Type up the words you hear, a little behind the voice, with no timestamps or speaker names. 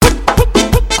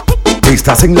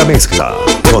Estás en la mezcla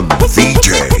con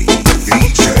DJ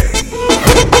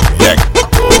Lento,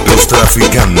 los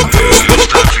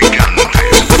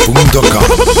traficantes.com.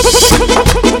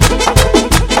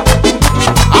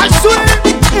 I swear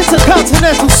it's a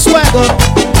continental swagger.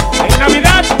 En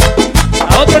Navidad,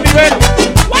 a otro nivel.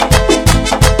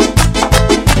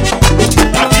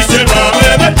 Aquí se va a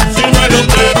beber, si no hay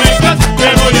donde vengas,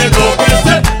 me voy a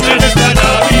enloquecer en esta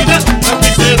Navidad. Aquí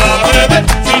se va a beber,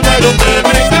 si no hay donde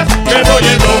vengas, me voy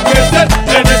a enloquecer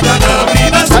en esta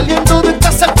Navidad. Saliendo de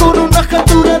casa con una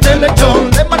jatura de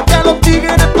lechón, le marqué a los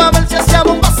tigres pa' ver si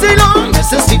hacíamos un vacilón.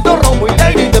 Necesito romo y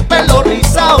lady de pelo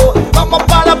rizado, vamos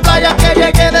pa' la playa que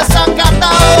llegué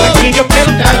desacatado. Aquí yo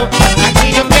quiero un trago,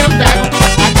 aquí yo quiero un trago,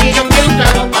 aquí yo quiero un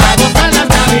trago para gozar las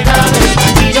Navidades.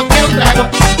 Aquí yo quiero un trago,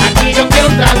 aquí yo quiero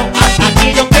un trago,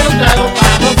 aquí yo quiero un trago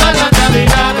para gozar las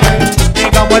Navidades.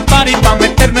 Llegamos al party pa'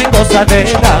 meternos en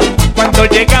gozadera. Cuando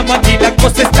llegamos aquí la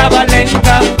cosa estaba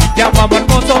lenta. Llamamos al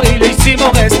mozo y le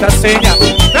hicimos esta seña.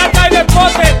 Trata el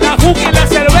pote, la juca y la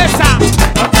cerveza.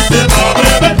 Aquí se va a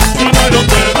beber, si no hay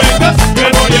donde vengas, me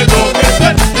voy a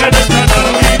enloquecer en esta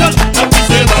Navidad. Aquí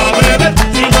se va a beber,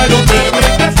 si no hay donde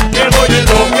vengas, me voy a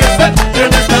enloquecer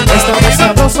en esta Navidad. Estamos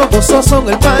sabrosos, gozosos en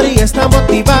el party, estamos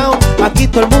activados. Aquí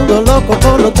todo el mundo loco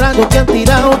con los tragos que han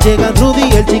tirado. Llegan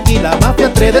Rudy, el Chiqui, la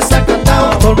mafia, tres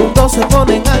desacatados. Todo el mundo se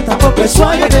pone en alta porque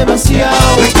suave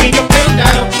demasiado. Aquí yo quiero un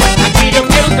trago, aquí yo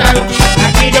quiero un trago,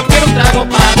 aquí yo quiero un trago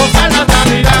para gozar las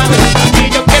Navidades. Aquí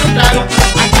yo quiero un trago,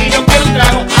 aquí yo quiero un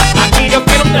trago, aquí yo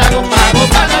quiero un trago para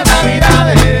gozar las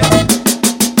Navidades.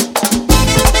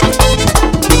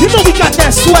 You know we got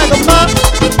that swagger, man.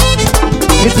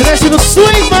 International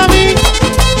swing, mami.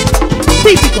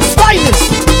 Tipico,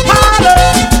 finest. Holla.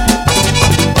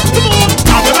 Come on.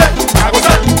 A beber, a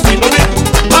gozar, sin dormir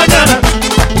mañana.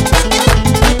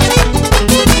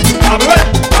 A beber,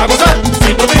 a gozar,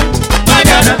 sin dormir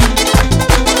mañana.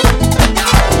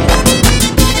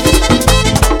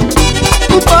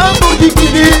 Vamos,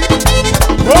 Chiquini.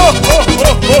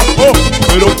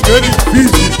 Pero qué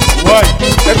difícil, guay.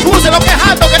 Me puse lo que es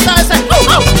alto que está ese. A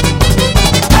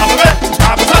beber,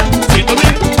 a gozar, sin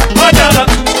dormir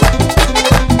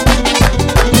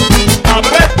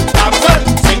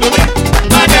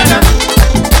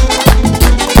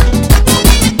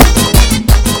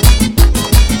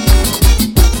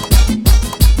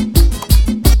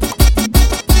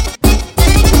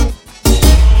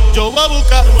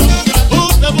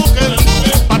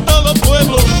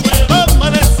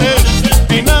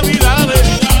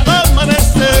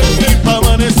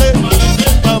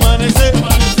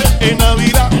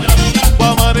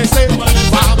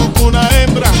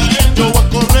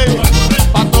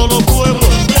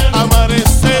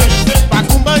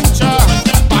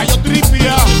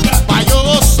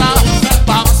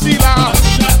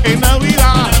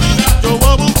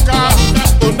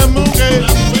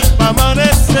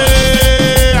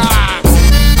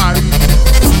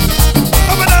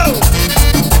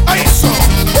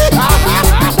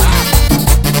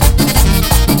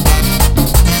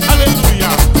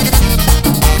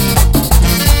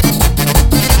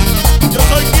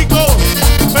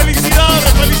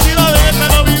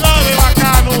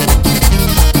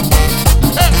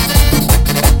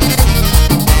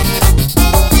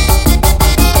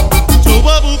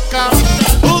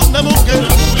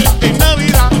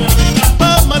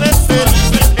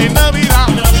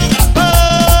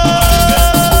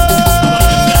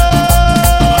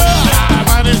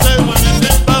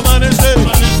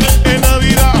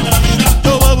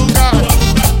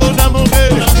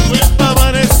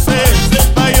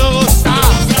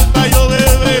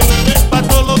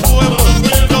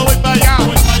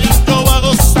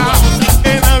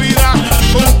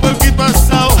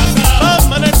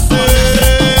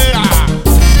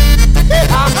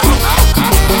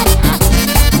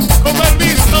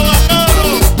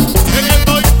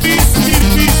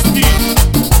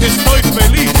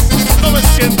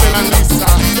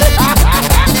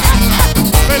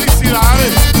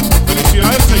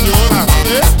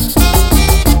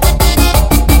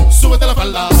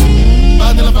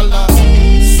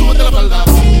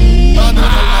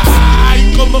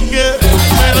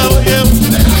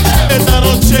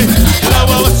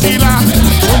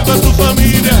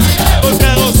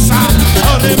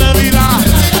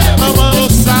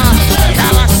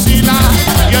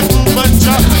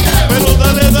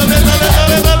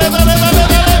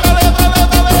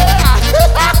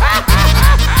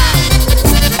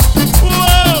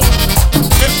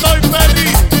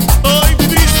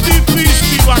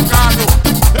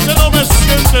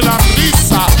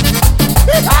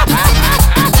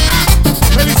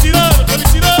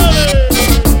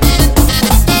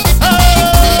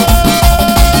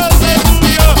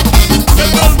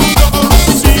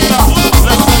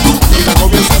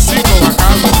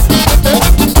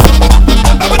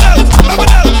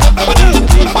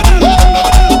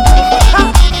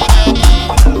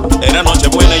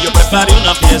preparé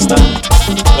una fiesta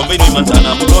con vino y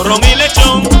manzana, mucho ron y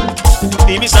lechón.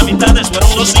 Y mis amistades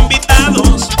fueron los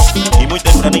invitados y muy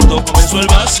tempranito comenzó el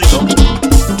vacilón.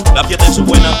 La fiesta en su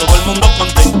buena, todo el mundo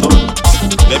contento,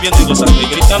 bebiendo y gozando y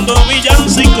gritando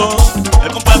villancico.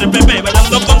 El compadre Pepe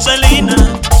bailando con Celina,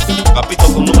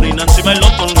 Papito con Nuri, Nancy bailó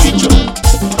con Luicho.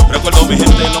 Recuerdo mi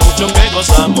gente lo mucho que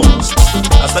gozamos,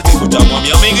 hasta que escuchamos a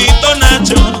mi amiguito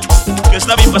Nacho, que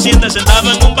estaba impaciente sentado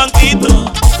en un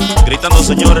banquito, gritando: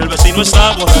 señor, el vecino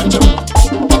está borracho.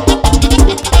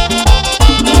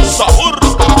 Sabor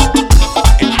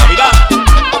en Navidad.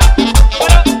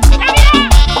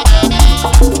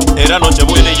 Era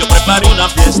Nochebuena y yo preparé una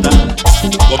fiesta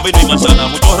con vino y manzana,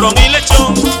 mucho ron y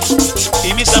lechón.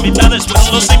 Y mis amistades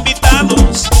fueron los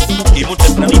invitados y muy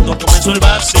tempranito comenzó el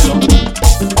vacilón.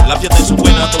 La fiesta en su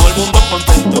buena, todo el mundo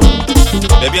contento,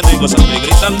 bebiendo y gozando y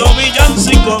gritando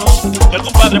villancico. El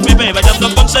compadre Pepe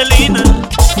bailando con Celina,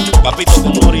 Papito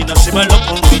con Nuri, Nancy bailó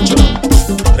con Luicho.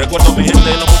 Recuerdo mi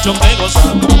gente lo mucho que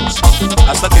gozamos,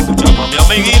 hasta que escuchamos a mi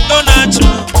amiguito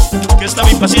Nacho, que estaba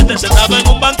impaciente sentado en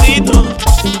un banquito,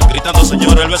 gritando: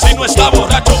 señor, el vecino está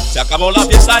borracho. Se acabó la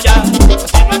fiesta ya, el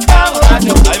vecino está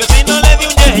borracho. Al vecino le dio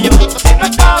un yello, el vecino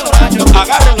está borracho.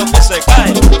 Agarren lo que se cae,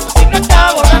 el vecino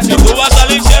está borracho. Si tú vas a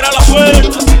salir, cierra la puerta, el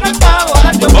vecino está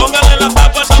borracho. Póngale la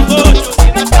tapa a sancocho, el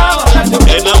vecino está borracho.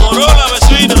 Enamoró la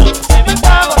vecina, el vecino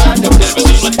está borracho. El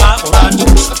vecino está borracho,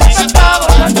 el vecino está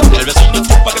borracho. El vecino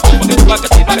chupa que chupa que chupa que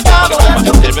chupa que chupa que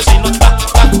chupa. El vecino está,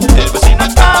 el vecino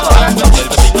está borracho. El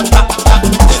vecino está,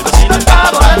 el vecino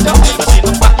está borracho. El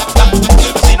vecino está,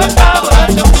 el vecino está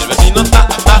borracho. El vecino está, el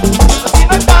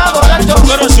vecino está borracho.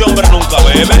 Pero ese hombre nunca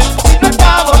bebe, el vecino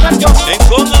está borracho.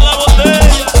 Esconde la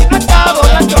botella, el vecino está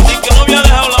borracho. Y que no había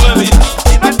dejado la bebida, el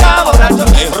vecino está borracho.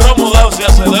 El romo dado se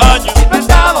hace daño, el vecino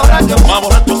está borracho. Más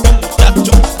borracho que un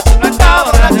muchacho, el vecino está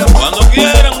borracho. Cuando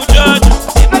quieran, muchachos,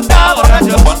 el vecino está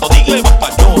borracho. Cuando diga el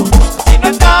español, el vecino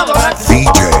está borracho.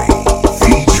 DJ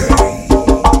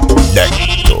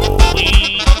Lento.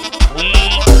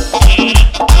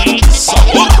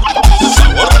 Sabor,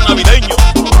 sabor navideño.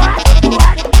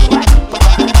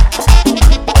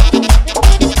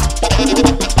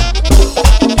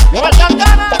 Lleva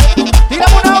Santana,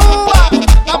 tírame una uva,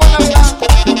 vamos a Navidad.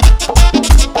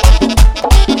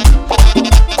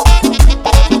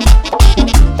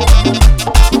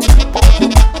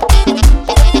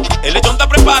 El lechón está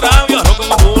preparado y arroz con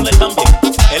guandules también.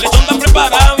 El lechón está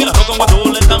preparado y arroz con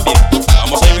guandules también.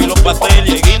 Vamos a servir los pasteles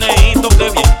y el guineíto, que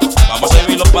bien. Vamos a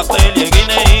servir los pasteles y el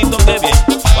guineíto, que bien.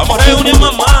 Vamos a reunir a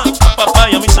mamá, a papá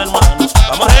y a mis hermanos.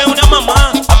 Vamos a reunir a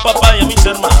mamá, a papá y a mis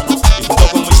hermanos. Y junto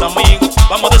con mis amigos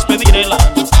vamos a despedir el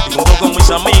año. Y junto con mis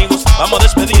amigos vamos a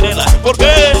despedir el año. ¿Por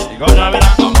qué? Con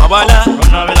Navidad, Vamos a bailar,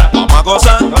 con Navidad, vamos a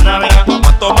gozar, con Navidad, vamos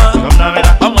a tomar, con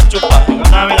Navidad, vamos a chupar, con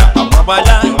Navidad, vamos a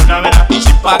bailar con Navidad, y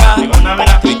sin pagar. con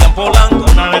Navidad, Cristian Polanco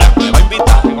con Navidad, me va a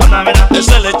invitar. con Navidad,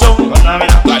 Ese lechón, con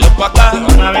Navidad, tráelo pa' acá,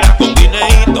 con Navidad, con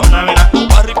guineíto, con Navidad,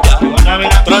 vamos a ripiar. con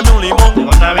Navidad, Tráeme un limón,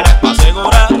 con Navidad, pa'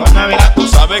 asegurar. con Navidad, Tú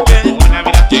sabes que con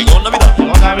Navidad, llegó Navidad,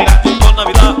 con Navidad, llegó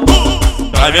Navidad.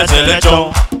 Tráeme ese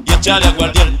lechón y échale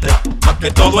aguardiente, pa'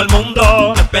 que todo el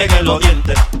mundo le pegue los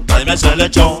dientes. Tráeme ese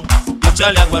lechón y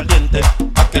échale aguardiente,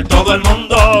 pa' que todo el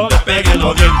mundo le pegue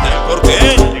los dientes. ¿Por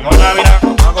qué? con Navidad,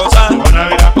 Vamos a gozar, con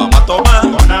Navidad, vamos a tomar,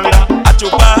 con Navidad, a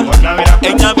chupar. con Navidad,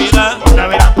 En Navidad, con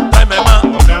Navidad, tráeme más,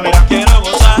 con Navidad, quiero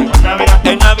gozar. con Navidad,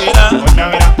 En Navidad, con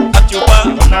Navidad, a chupar,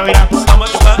 con Navidad, vamos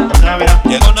a chupar. con Navidad,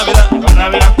 Llegó Navidad, con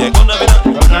Navidad, llegó Navidad,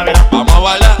 con Navidad, vamos a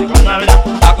bailar, con Navidad,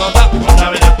 a gozar, con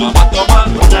Navidad, vamos a tomar.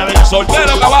 con Navidad,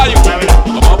 Soltero caballo, con Navidad,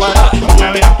 vamos a bailar, con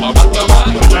Navidad, vamos a tomar,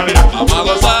 con Navidad, vamos a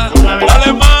gozar. con Navidad.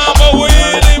 Dale mambo,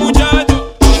 Willy, muchacho.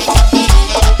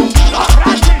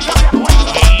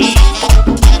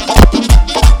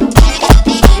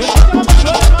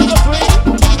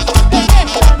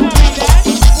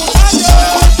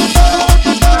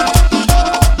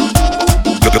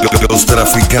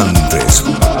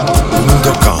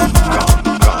 Lostraficantes.com.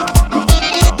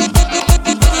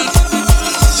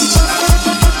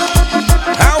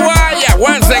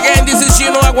 Once again, this is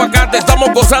Chino Aguacate. Estamos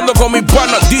gozando con mi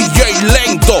pana DJ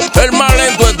Lento. El más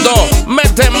lento es dos.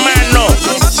 Mete mano.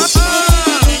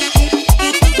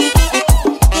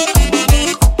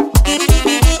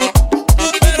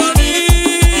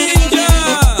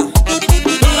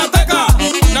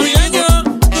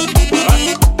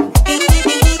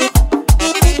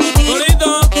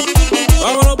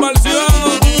 Vámonos para el ciudad.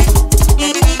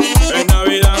 En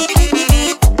Navidad.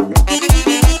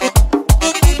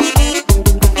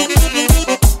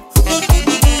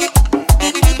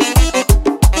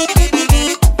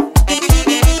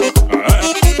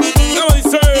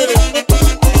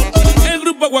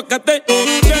 Aguacate,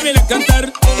 que viene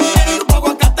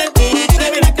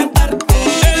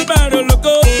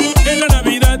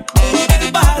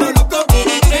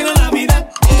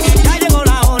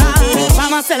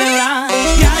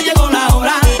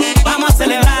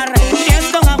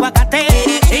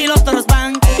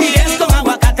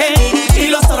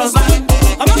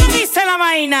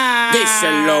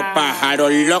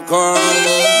loco.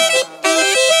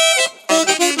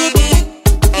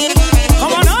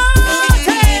 ¡Como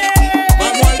noche!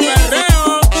 Vamos al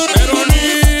perreo, pero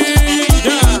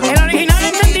ninja. El original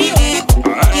encendido.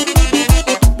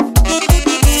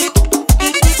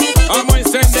 Vamos a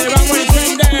encender, vamos a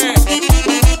encender.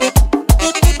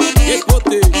 ¡Qué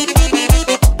pote!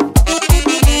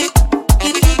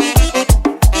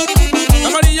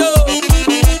 Amarillo.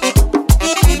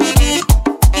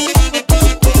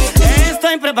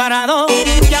 Estoy preparado,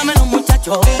 llámenlo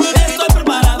muchachos. Estoy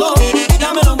preparado,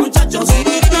 llámenlo muchachos.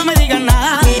 No me digan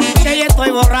nada, que ya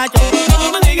estoy borracho.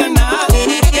 No me digan nada,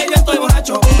 que ya estoy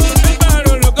borracho. El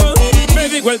pájaro loco me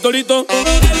dijo el torito.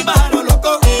 El pájaro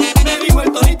loco me dijo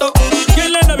el torito. Que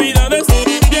en las navidades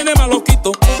viene más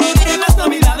loquito. En las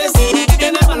navidades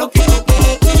viene más loquito.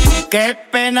 Qué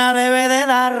pena debe de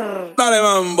dar. Dale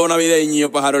mambo navideño,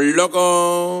 pájaro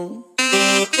loco.